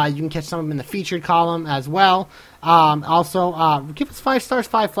 You can catch some of them in the featured column as well. Also, give us 5 stars,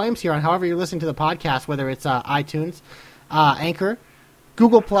 5 flames here on however you're listening to the podcast, whether it's iTunes, Anchor,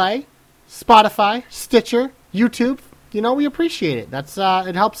 Google Play, Spotify, Stitcher, YouTube. We appreciate it. That's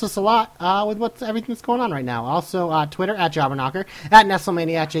it helps us a lot with everything that's going on right now. Also, Twitter at Jobberknocker, at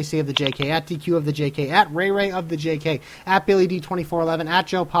Nestlemania, at JC of the JK, at DQ of the JK, at Ray of the JK, at Billy D2411, at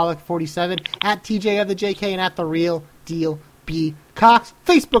Joe Pollock 47, at TJ of the JK, and at the Real Deal B Cox.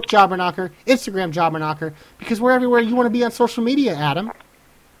 Facebook Jobberknocker, Instagram Jobberknocker, because we're everywhere you want to be on social media, Adam.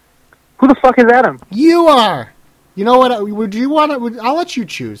 Who the fuck is Adam? You are. You know what? Would you want to? I'll let you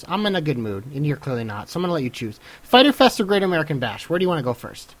choose. I'm in a good mood, and you're clearly not. So I'm going to let you choose. Fighter Fest or Great American Bash? Where do you want to go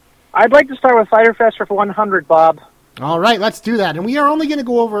first? I'd like to start with Fighter Fest for 100, Bob. All right, let's do that. And we are only going to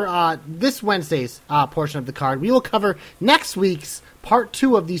go over this Wednesday's portion of the card. We will cover next week's part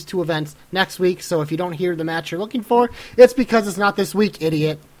 2 of these 2 events next week. So if you don't hear the match you're looking for, it's because it's not this week,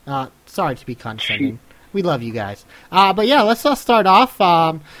 idiot. Sorry to be condescending. We love you guys. But yeah, let's start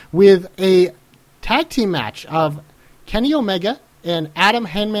off with a tag team match of Kenny Omega and Adam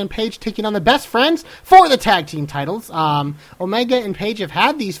Hangman Page taking on the Best Friends for the tag team titles. Omega and Page have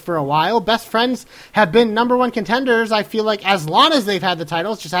had these for a while. Best Friends have been number 1 contenders, I feel like, as long as they've had the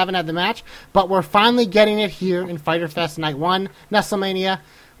titles, just haven't had the match. But we're finally getting it here in Fighter Fest Night 1, Nestlemania.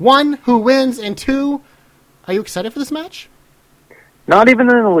 1, who wins, and 2, are you excited for this match? Not even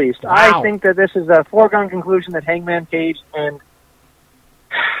in the least. Wow. I think that this is a foregone conclusion that Hangman Page and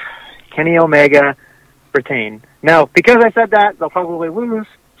Kenny Omega retain. Now, because I said that, they'll probably lose.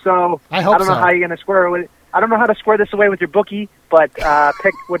 So I don't know how you're going to square it. I don't know how to square this away with your bookie, but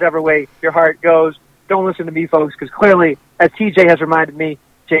pick whatever way your heart goes. Don't listen to me, folks, because clearly, as TJ has reminded me,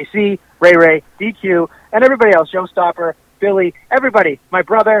 JC, Ray, DQ, and everybody else, Joe Stopper, Billy, everybody, my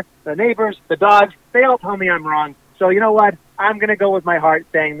brother, the neighbors, the dogs, they all tell me I'm wrong. So you know what? I'm going to go with my heart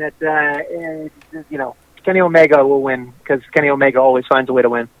saying that, Kenny Omega will win, because Kenny Omega always finds a way to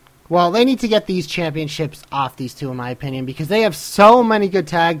win. Well, they need to get these championships off these 2, in my opinion, because they have so many good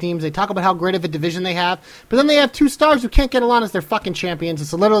tag teams. They talk about how great of a division they have, but then they have 2 stars who can't get along as their fucking champions.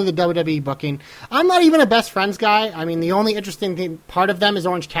 It's literally the WWE booking. I'm not even a Best Friends guy. I mean, the only interesting part of them is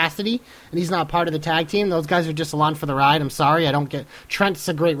Orange Cassidy, and he's not part of the tag team. Those guys are just along for the ride. I'm sorry. Trent's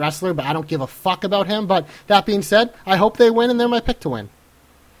a great wrestler, but I don't give a fuck about him. But that being said, I hope they win, and they're my pick to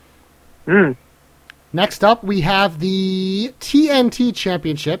win. Next up, we have the TNT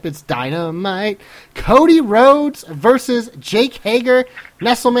Championship. It's Dynamite. Cody Rhodes versus Jake Hager.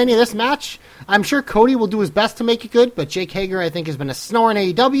 Nestlemania, this match, I'm sure Cody will do his best to make it good, but Jake Hager, I think, has been a snore in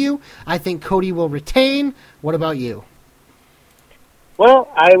AEW. I think Cody will retain. What about you?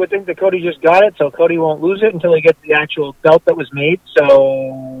 Well, I would think that Cody just got it, so Cody won't lose it until he gets the actual belt that was made.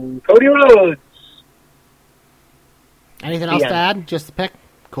 So, Cody Rhodes. Anything else to add? Just the pick?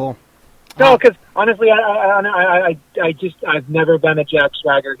 Cool. No, because honestly, I've never been a Jack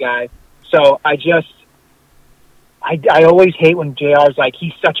Swagger guy, so I always hate when JR's like,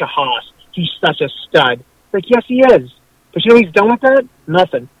 he's such a hoss, he's such a stud. Like, yes, he is, but you know he's done with that?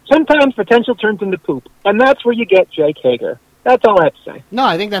 Nothing. Sometimes potential turns into poop, and that's where you get Jake Hager. That's all I have to say. No,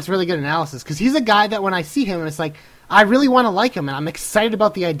 I think that's really good analysis, because he's a guy that when I see him, it's like, I really want to like him, and I'm excited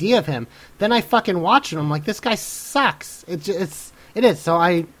about the idea of him. Then I fucking watch him, I'm like, this guy sucks. It is, so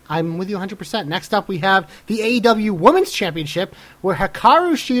I'm with you 100%. Next up, we have the AEW Women's Championship, where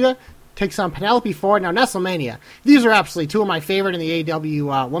Hikaru Shida takes on Penelope Ford. Now, Nestlemania, these are absolutely 2 of my favorite in the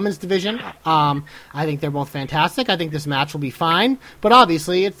AEW Women's Division. I think they're both fantastic. I think this match will be fine, but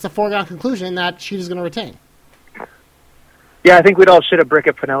obviously, it's a foregone conclusion that Shida's going to retain. Yeah, I think we'd all shit a brick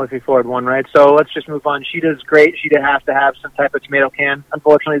if Penelope Ford won, right? So let's just move on. Shida's great. Shida has to have some type of tomato can.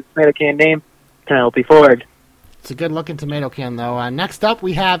 Unfortunately, the tomato can name, Penelope Ford. It's a good-looking tomato can, though. Next up,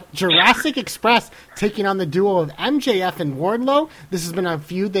 we have Jurassic Express taking on the duo of MJF and Wardlow. This has been a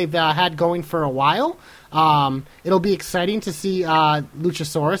feud they've had going for a while. It'll be exciting to see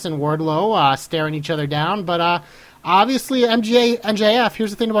Luchasaurus and Wardlow staring each other down. But obviously, MJF,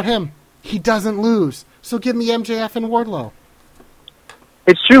 here's the thing about him. He doesn't lose. So give me MJF and Wardlow.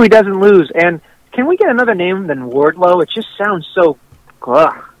 It's true, he doesn't lose. And can we get another name than Wardlow? It just sounds so...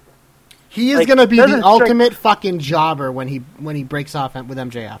 Ugh. He is going to be the ultimate fucking jobber when he breaks off with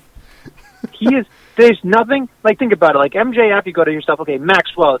MJF. He is. There's nothing. Like, think about it. Like, MJF, you go to yourself, okay,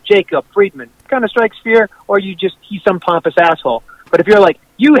 Maxwell, Jacob, Friedman, kind of strikes fear, or he's some pompous asshole. But if you're like,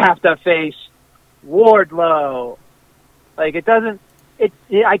 you have to face Wardlow, like, it doesn't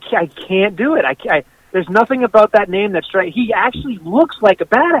I can't do it. There's nothing about that name that's right. He actually looks like a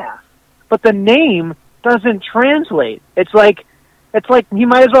badass, but the name doesn't translate. It's like he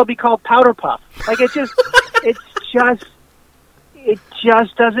might as well be called Powder Puff. Like it just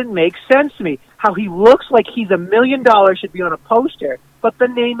doesn't make sense to me. How he looks like he's $1 million should be on a poster, but the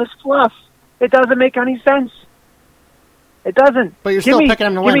name is Fluff. It doesn't make any sense. It doesn't. But you're still picking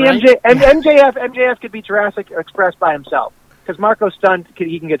him to win, right? MJF could be Jurassic Express by himself. Because Marco Stunt,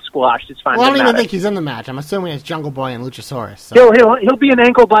 he can get squashed. It's fine. Well, I don't even think he's in the match. I'm assuming it's Jungle Boy and Luchasaurus. So. He'll be an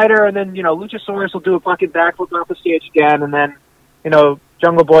ankle biter, and then Luchasaurus will do a fucking backflip off the stage again, and then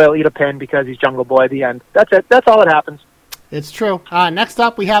Jungle Boy will eat a pin because he's Jungle Boy. At the end. That's it. That's all that happens. It's true. Next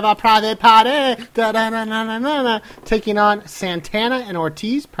up, we have a Private Party taking on Santana and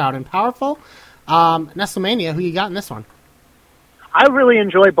Ortiz, Proud and Powerful. Nestlemania, who you got in this one? I really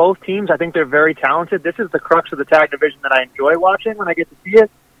enjoy both teams. I think they're very talented. This is the crux of the tag division that I enjoy watching when I get to see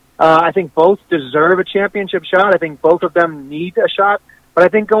it. I think both deserve a championship shot. I think both of them need a shot. But I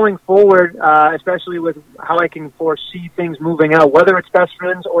think going forward, especially with how I can foresee things moving out, whether it's Best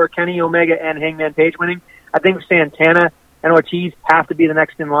Friends or Kenny Omega and Hangman Page winning, I think Santana and Ortiz have to be the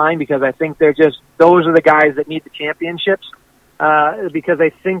next in line because I think those are the guys that need the championships. Because I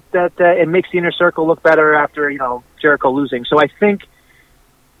think that it makes the Inner Circle look better after Jericho losing. So I think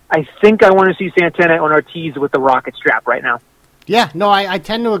I want to see Santana and Ortiz with the rocket strap right now. Yeah, no, I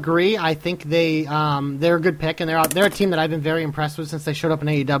tend to agree. I think they're a good pick, and they're a team that I've been very impressed with since they showed up in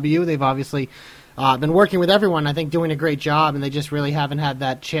AEW. They've obviously been working with everyone, I think, doing a great job, and they just really haven't had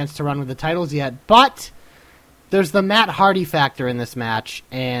that chance to run with the titles yet. But there's the Matt Hardy factor in this match,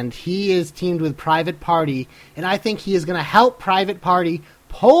 and he is teamed with Private Party, and I think he is going to help Private Party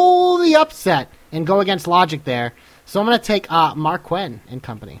pull the upset and go against Logic there. So I'm going to take Mark Quinn and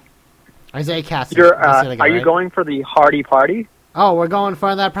company. Isaiah Cassidy. Are you going for the Hardy Party? Oh, we're going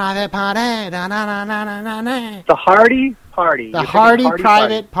for the Private Party. The Hardy Party. The Hardy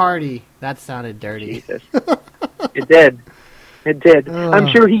Private Party. That sounded dirty. Jesus. It did. It did. I'm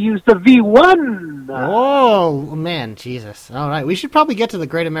sure he used the V1. Oh, man, Jesus. All right, we should probably get to the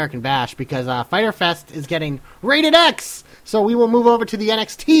Great American Bash because Fyter Fest is getting rated X. So we will move over to the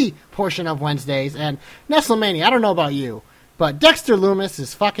NXT portion of Wednesdays. And Nestlemania, I don't know about you, but Dexter Lumis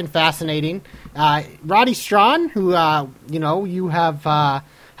is fucking fascinating. Roddy Strong, who, you have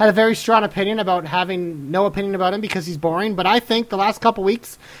had a very strong opinion about having no opinion about him because he's boring, but I think the last couple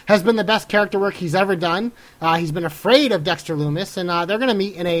weeks has been the best character work he's ever done. He's been afraid of Dexter Lumis, and they're going to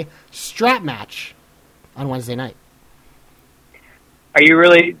meet in a strap match on Wednesday night. Are you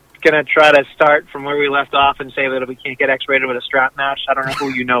really going to try to start from where we left off and say that we can't get X-rated with a strap match? I don't know who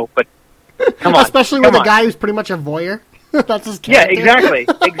you know, but come on. Especially with a guy who's pretty much a voyeur. That's his character. Yeah,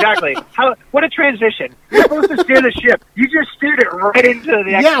 exactly. What a transition. You're supposed to steer the ship. You just steered it right into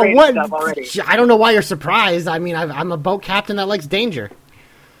the X-rated stuff already. I don't know why you're surprised. I mean, I'm a boat captain that likes danger.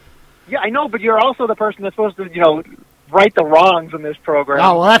 Yeah, I know, but you're also the person that's supposed to, right the wrongs in this program.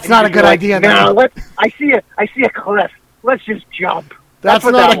 Oh, well, that's not a good idea, then. No, I see a cliff. Let's just jump. That's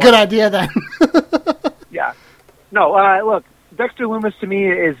not a good idea, then. Yeah. No, look, Dexter Lumis to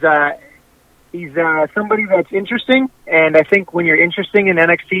me is... He's somebody that's interesting, and I think when you're interesting in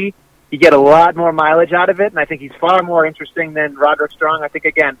NXT, you get a lot more mileage out of it, and I think he's far more interesting than Roderick Strong. I think,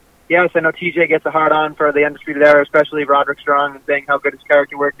 again, yes, I know TJ gets a hard-on for the Undisputed Era, especially Roderick Strong, and saying how good his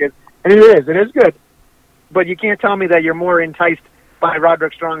character work is, and it is good. But you can't tell me that you're more enticed by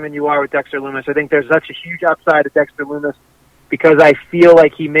Roderick Strong than you are with Dexter Lumis. I think there's such a huge upside to Dexter Lumis because I feel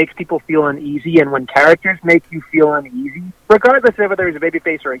like he makes people feel uneasy, and when characters make you feel uneasy, regardless of whether he's a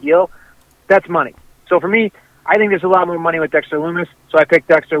babyface or a heel, that's money. So for me, I think there's a lot more money with Dexter Lumis, so I picked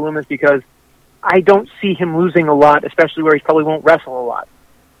Dexter Lumis because I don't see him losing a lot, especially where he probably won't wrestle a lot.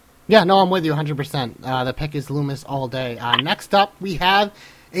 Yeah, no, I'm with you 100%. The pick is Lumis all day. Next up, we have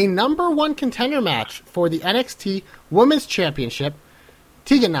a number one contender match for the NXT Women's Championship.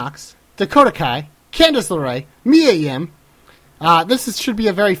 Tegan Nox, Dakota Kai, Candice LeRae, Mia Yim. This should be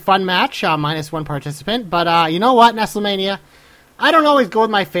a very fun match, minus one participant. But you know what, Nestlemania? I don't always go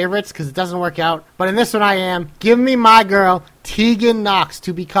with my favorites because it doesn't work out, but in this one I am. Give me my girl, Tegan Nox,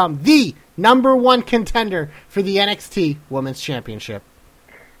 to become the number one contender for the NXT Women's Championship.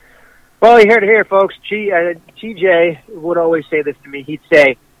 Well, you heard it here, folks. TJ would always say this to me. He'd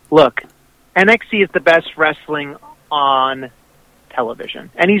say, look, NXT is the best wrestling on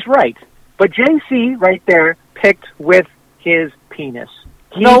television. And he's right. But JC right there picked with his penis.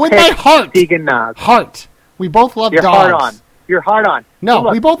 With my heart. Tegan Nox. Heart. We both love dogs. Hard on. You're hard on. No,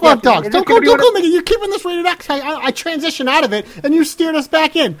 we both love dogs. Don't go, Mickey. You're keeping this rated X. I transitioned out of it, and you steered us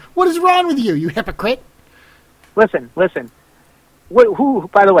back in. What is wrong with you, you hypocrite? Listen. Who?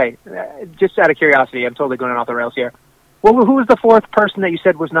 By the way, just out of curiosity, I'm totally going off the rails here. Well, who was the fourth person that you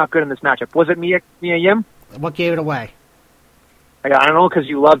said was not good in this matchup? Was it Mia Yim? What gave it away? I don't know, because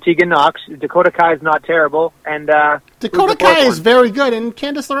you love Tegan Knox. Dakota Kai is not terrible, and Dakota Kai is very good, and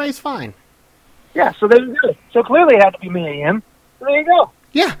Candice LeRae is fine. Yeah, so so clearly it had to be Mia Yim. So there you go.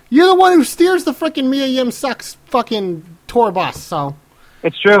 Yeah, you're the one who steers the frickin' Mia Yim sucks fucking tour bus, so...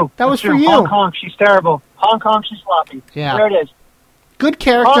 It's true. That was true. for you. Hong Kong, she's terrible. Hong Kong, she's sloppy. Yeah. There it is. Good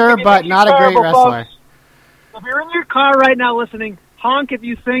character, but not a great wrestler. Folks. If you're in your car right now listening, honk if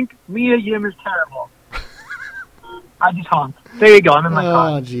you think Mia Yim is terrible. I just honk. There you go. I'm in my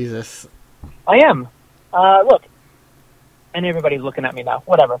car. Oh, Jesus. I am. Look. And everybody's looking at me now.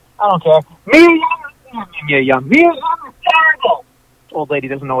 Whatever. I don't care. Mia Yim is terrible. Old lady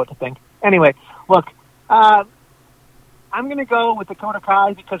doesn't know what to think. Anyway, look. I'm going to go with Dakota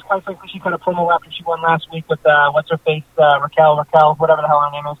Kai because, quite frankly, she cut a promo after she won last week with, what's-her-face, Raquel, whatever the hell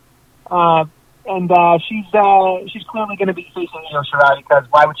her name is. And she's clearly going to be facing Io Shirai because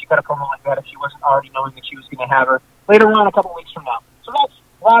why would she cut a promo like that if she wasn't already knowing that she was going to have her later on a couple weeks from now? So that's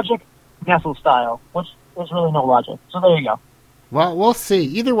logic, Nestle style, which there's really no logic. So there you go. Well, we'll see.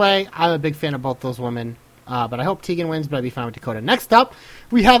 Either way, I'm a big fan of both those women. But I hope Tegan wins, but I'd be fine with Dakota. Next up,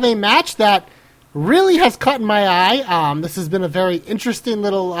 we have a match that really has caught my eye. This has been a very interesting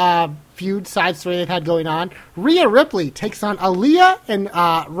little feud, side story they've had going on. Rhea Ripley takes on Aaliyah and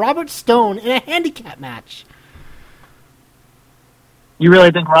Robert Stone in a handicap match. You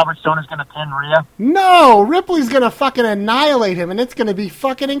really think Robert Stone is going to pin Rhea? No! Ripley's going to fucking annihilate him, and it's going to be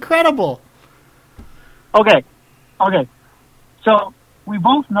fucking incredible. Okay. So, we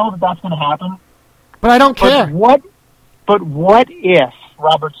both know that that's going to happen. But I don't care. But what if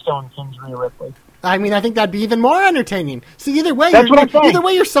Robert Stone pins Rhea Ripley? I mean, I think that'd be even more entertaining. See, either way,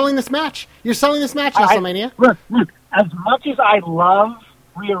 you're selling this match. You're selling this match, WrestleMania. Look, as much as I love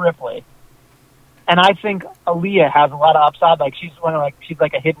Rhea Ripley, and I think Aaliyah has a lot of upside, she's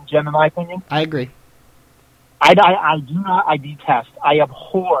like a hidden gem in my opinion. I agree. I detest, I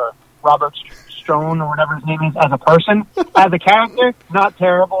abhor Robert Stone or whatever his name is as a person. As a character, not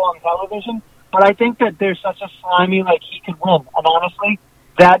terrible on television, but I think that there's such a slimy, he could win. And honestly,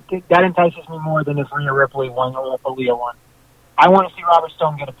 that entices me more than if Rhea Ripley won or if Aaliyah won. I want to see Robert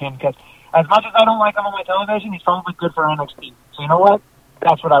Stone get a pin because as much as I don't like him on my television, he's probably good for NXT. So you know what?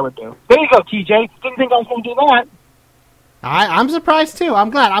 That's what I would do. There you go, TJ. Didn't think I was going to do that. I'm surprised too. I'm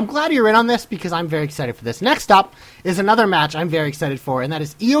glad you're in on this because I'm very excited for this. Next up is another match I'm very excited for, and that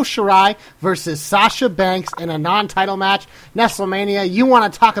is Io Shirai versus Sasha Banks in a non-title match. Nestlemania, you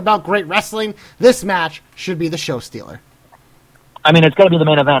want to talk about great wrestling? This match should be the show stealer. I mean, it's got to be the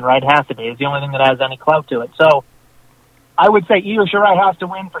main event, right? It has to be. It's the only thing that has any clout to it. So I would say Io Shirai has to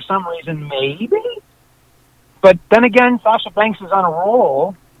win for some reason, maybe. But then again, Sasha Banks is on a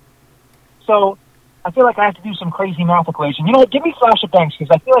roll. So I feel like I have to do some crazy math equation. You know what? Give me Sasha Banks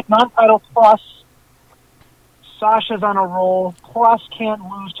because I feel like non-title plus Sasha's on a roll, plus can't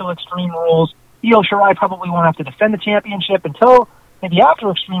lose till Extreme Rules. Io Shirai probably won't have to defend the championship until maybe after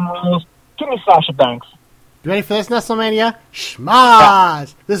Extreme Rules. Give me Sasha Banks. You ready for this, Nestlemania? Schmaz! Yeah.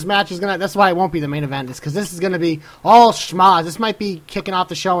 This match is that's why it won't be the main event, is because this is gonna be all schmaz. This might be kicking off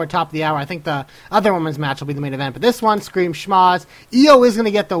the show or top of the hour. I think the other women's match will be the main event, but this one screams schmaz. Io is gonna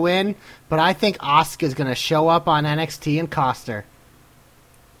get the win, but I think Asuka's gonna show up on NXT and cost her.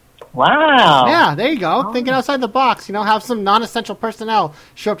 Wow. Yeah, there you go. Oh. Thinking outside the box, have some non-essential personnel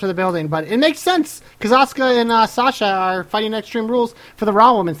show up to the building, but it makes sense, because Asuka and Sasha are fighting Extreme Rules for the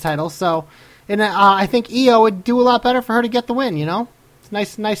Raw Women's title, so... And I think Io would do a lot better for her to get the win,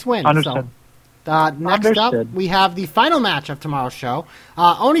 It's a nice win. Understood. So, next up, we have the final match of tomorrow's show.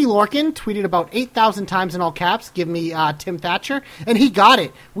 Oni Lorcan tweeted about 8,000 times in all caps, give me Tim Thatcher, and he got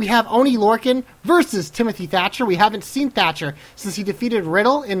it. We have Oni Lorcan versus Timothy Thatcher. We haven't seen Thatcher since he defeated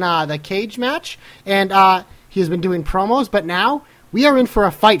Riddle in the cage match, and he has been doing promos, but now we are in for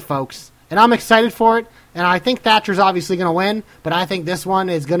a fight, folks, and I'm excited for it, and I think Thatcher's obviously going to win, but I think this one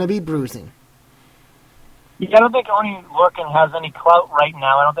is going to be bruising. Yeah, I don't think Oni Lorcan has any clout right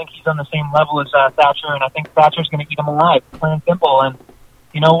now. I don't think he's on the same level as Thatcher, and I think Thatcher's going to eat him alive, plain and simple. And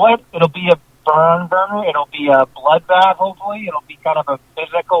you know what? It'll be a burner. It'll be a bloodbath, hopefully. It'll be kind of a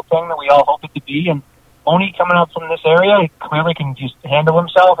physical thing that we all hope it to be. And Oni coming up from this area, he clearly can just handle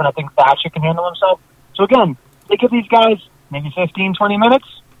himself, and I think Thatcher can handle himself. So again, they give these guys maybe 15, 20 minutes.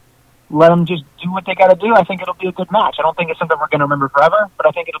 Let them just do what they got to do. I think it'll be a good match. I don't think it's something we're going to remember forever, but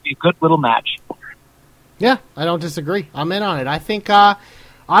I think it'll be a good little match. Yeah, I don't disagree. I'm in on it. I think,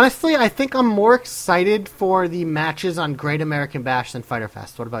 honestly, I'm more excited for the matches on Great American Bash than Fyter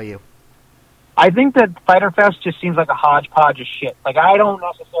Fest. What about you? I think that Fyter Fest just seems like a hodgepodge of shit. Like, I don't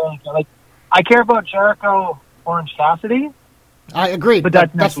necessarily care. Like, I care about Jericho Orange Cassidy. I agree, but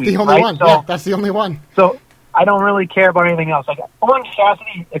that's next the week, only right? one. So, Yeah, that's the only one. So I don't really care about anything else. Like, Orange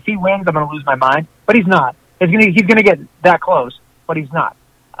Cassidy, if he wins, I'm going to lose my mind. But he's not. He's gonna get that close, but he's not.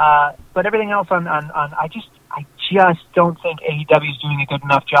 But everything else I just don't think AEW is doing a good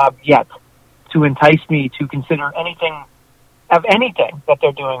enough job yet to entice me to consider anything that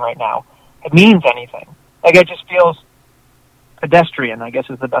they're doing right now. It means anything. Like, it just feels pedestrian, I guess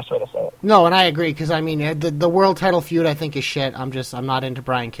is the best way to say it. No, and I agree, because, I mean, the world title feud, I think, is shit. I'm not into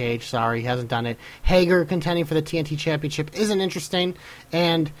Brian Cage. Sorry, he hasn't done it. Hager contending for the TNT Championship isn't interesting,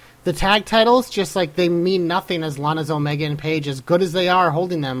 and the tag titles, just, like, they mean nothing as long as Omega and Page, as good as they are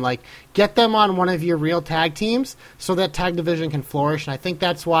holding them. Like, get them on one of your real tag teams so that tag division can flourish, and I think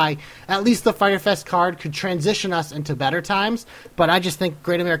that's why at least the Fyter Fest card could transition us into better times, but I just think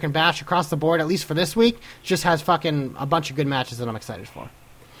Great American Bash across the board, at least for this week, just has fucking a bunch of good matches that I'm excited for.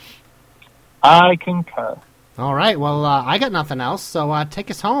 I concur. All right, well, I got nothing else, so take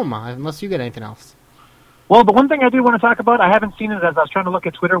us home, unless you got anything else. Well, the one thing I do want to talk about, I haven't seen it as I was trying to look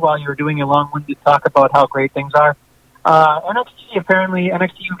at Twitter while you were doing a long-winded talk about how great things are. NXT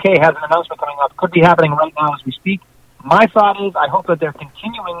UK has an announcement coming up. Could be happening right now as we speak. My thought is I hope that they're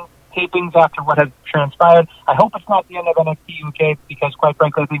continuing tapings after what has transpired. I hope it's not the end of NXT UK because, quite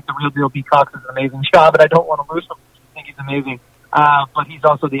frankly, I think the real deal Peacock does an amazing job, and I don't want to lose him. I think he's amazing. But he's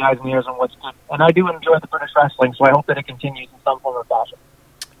also the eyes and ears on what's good. And I do enjoy the British wrestling, so I hope that it continues in some form or fashion.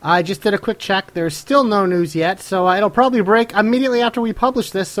 I just did a quick check. There's still no news yet, so it'll probably break immediately after we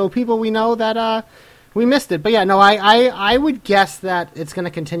publish this, so people we know that we missed it. But yeah, no, I would guess that it's going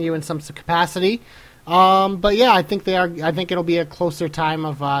to continue in some capacity. But yeah, I think I think it'll be a closer time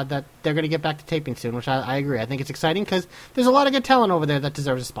of that they're going to get back to taping soon, which I agree. I think it's exciting because there's a lot of good talent over there that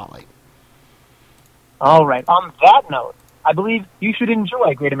deserves a spotlight. All right. On that note, I believe you should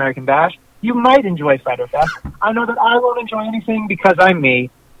enjoy Great American Bash. You might enjoy Fyter Fest. I know that I won't enjoy anything because I'm me.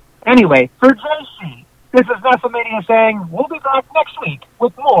 Anyway, for JC, this is WrestleMania saying we'll be back next week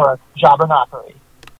with more Jobber Knockery.